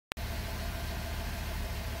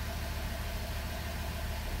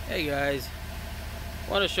Hey guys,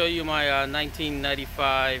 I want to show you my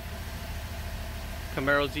 1995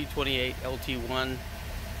 Camaro Z-28 LT-1.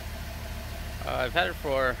 I've had it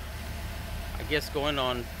for, I guess, going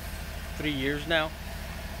on 3 years now,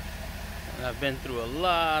 and I've been through a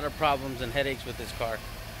lot of problems and headaches with this car.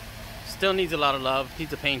 Still needs a lot of love,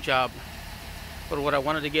 needs a paint job, but what I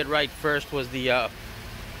wanted to get right first was the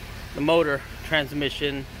motor,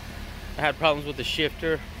 transmission. I had problems with the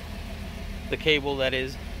shifter, the cable that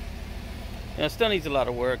is. You know, it still needs a lot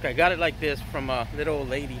of work. I got it like this from a little old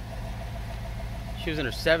lady. She was in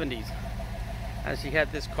her 70s, and she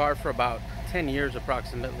had this car for about 10 years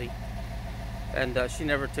approximately, and she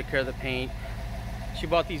never took care of the paint. She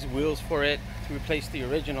bought these wheels for it to replace the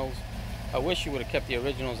originals. I wish she would have kept the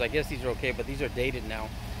originals. I guess these are okay, but these are dated now,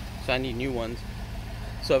 so I need new ones.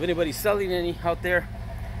 So if anybody's selling any out there,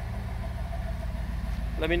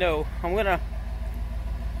 let me know. I'm gonna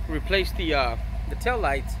replace the tail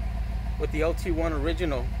lights with the LT-1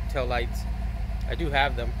 original tail lights. I do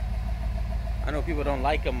have them. I know people don't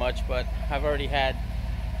like them much, but I've already had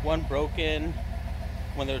one broken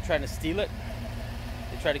when they were trying to steal it.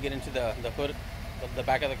 They tried to get into the hood, the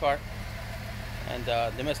back of the car, and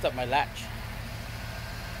they messed up my latch.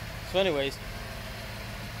 So anyways,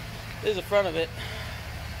 this is the front of it,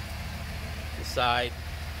 the side.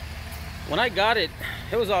 When I got it,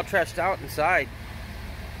 it was all trashed out inside.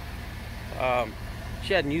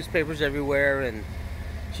 She had newspapers everywhere, and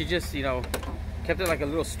she just, you know, kept it like a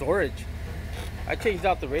little storage. I changed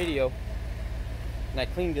out the radio and I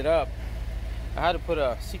cleaned it up. I had to put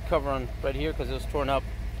a seat cover on right here because it was torn up,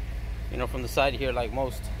 you know, from the side here, like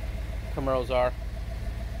most Camaros are.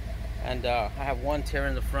 And I have one tear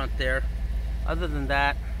in the front there. Other than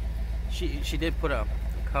that, she did put a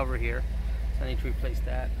cover here, so I need to replace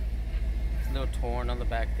that. It's a little torn on the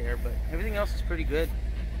back there, but everything else is pretty good.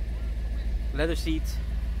 Leather seats.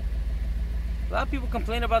 A lot of people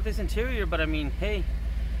complain about this interior, but I mean, hey,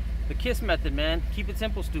 the KISS method, man. Keep it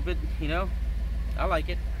simple, stupid, you know? I like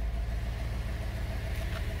it.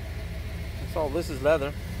 That's all. This is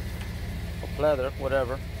leather, or pleather,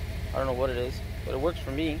 whatever. I don't know what it is, but it works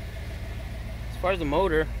for me. As far as the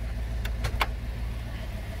motor,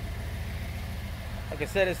 like I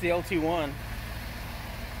said, it's the LT-1.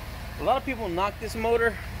 A lot of people knock this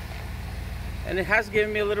motor, and it has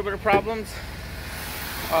given me a little bit of problems.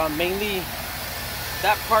 Mainly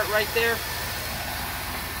that part right there.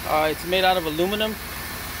 It's made out of aluminum,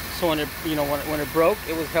 so when it, you know, when it broke,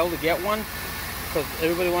 it was hell to get one, because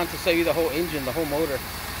everybody wants to sell you the whole engine, the whole motor.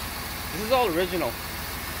 This is all original.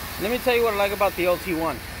 Let me tell you what I like about the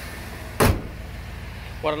LT-1.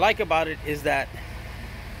 What I like about it is that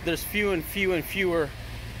there's fewer and fewer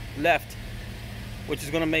left, which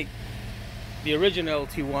is going to make the original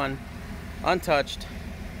LT-1 untouched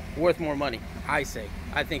worth more money. I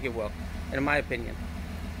think it will, in my opinion,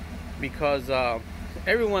 because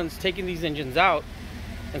everyone's taking these engines out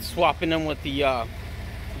and swapping them with the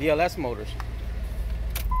LS motors.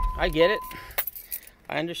 I get it.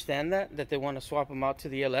 I understand that they want to swap them out to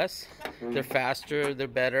the LS. They're faster, they're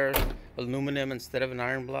better, aluminum instead of an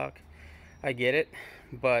iron block. I get it,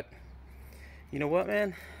 but you know what,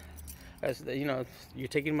 man? As you know, you're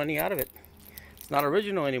taking money out of it. It's not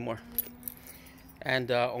original anymore.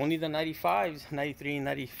 And only the 95s, 93,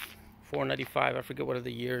 94, 95, I forget what are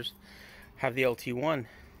the years, have the LT-1,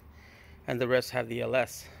 and the rest have the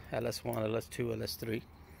LS, LS1, LS2, LS3.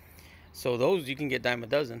 So those you can get dime a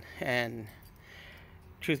dozen. And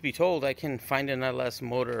truth be told, I can find an LS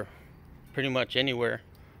motor pretty much anywhere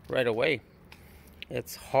right away.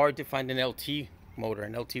 It's hard to find an LT motor,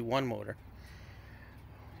 an LT-1 motor,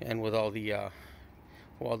 and with all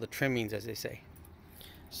the trimmings, as they say.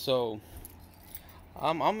 So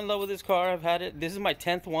I'm in love with this car. I've had it. This is my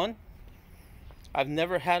 10th one. I've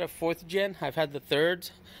never had a 4th gen. I've had the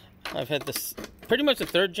 3rds. I've had this pretty much the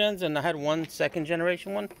 3rd gens, and I had one 2nd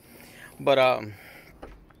generation one. But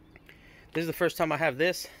this is the first time I have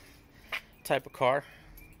this type of car.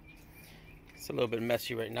 It's a little bit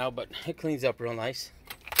messy right now, but it cleans up real nice.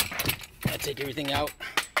 I take everything out.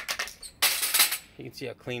 You can see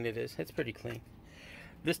how clean it is. It's pretty clean.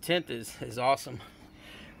 This tint is awesome.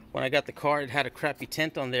 When I got the car, it had a crappy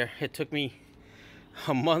tint on there. It took me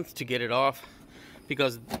a month to get it off,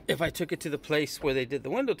 because if I took it to the place where they did the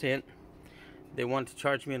window tint, they wanted to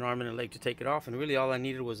charge me an arm and a leg to take it off, and really all I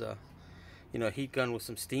needed was a, you know, a heat gun with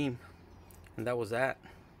some steam, and that was that.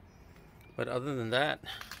 But other than that,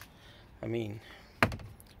 I mean,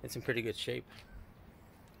 it's in pretty good shape.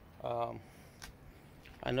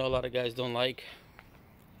 I know a lot of guys don't like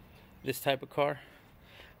this type of car,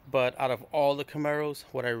 but out of all the Camaros,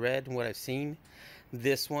 what I read and what I've seen,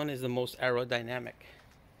 this one is the most aerodynamic.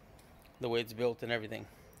 the way it's built and everything.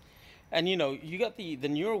 And you know, you got the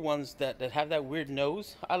newer ones that have that weird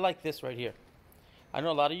nose. I like this right here. I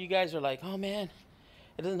know a lot of you guys are like, oh man,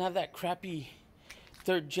 it doesn't have that crappy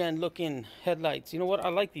 3rd gen looking headlights. You know what? I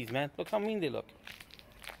like these, man. Look how mean they look.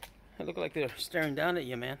 They look like they're staring down at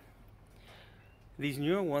you, man. These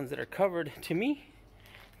newer ones that are covered, to me,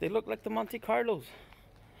 they look like the Monte Carlos.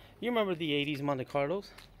 You remember the 80s Monte Carlos?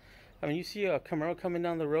 I mean, you see a Camaro coming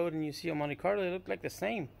down the road and you see a Monte Carlo, they look like the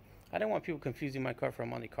same. I don't want people confusing my car for a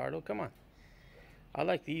Monte Carlo. Come on. I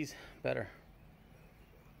like these better.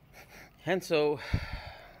 And so,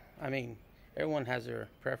 I mean, everyone has their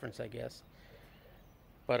preference, I guess.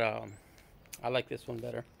 But I like this one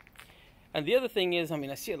better. And the other thing is, I mean,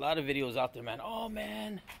 I see a lot of videos out there, man. Oh,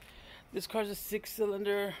 man, this car's a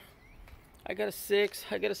 6-cylinder. I got a 6.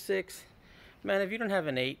 I got a 6. Man, if you don't have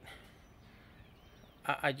an 8,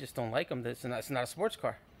 I just don't like them. It's not a sports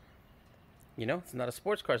car. You know, it's not a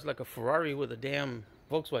sports car. It's like a Ferrari with a damn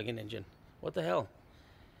Volkswagen engine. What the hell?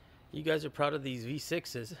 You guys are proud of these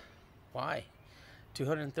V6s. Why?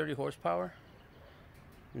 230 horsepower?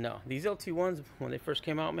 No. These LT-1s, when they first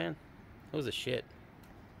came out, man, it was a shit.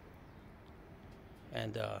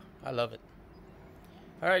 And I love it.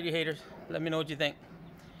 Alright, you haters. Let me know what you think.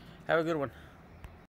 Have a good one.